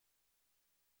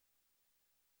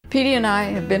Petey and I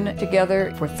have been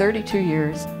together for 32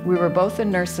 years. We were both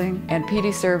in nursing, and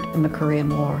Petey served in the Korean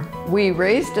War. We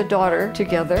raised a daughter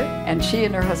together, and she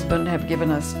and her husband have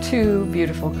given us 2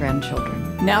 beautiful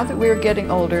grandchildren. Now that we are getting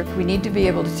older, we need to be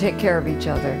able to take care of each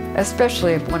other,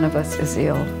 especially if one of us is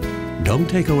ill. Don't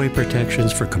take away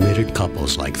protections for committed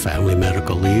couples like family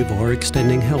medical leave or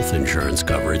extending health insurance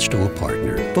coverage to a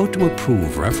partner. Vote to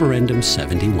approve Referendum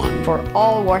 71. For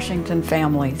all Washington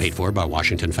families. Paid for by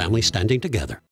Washington Families Standing Together.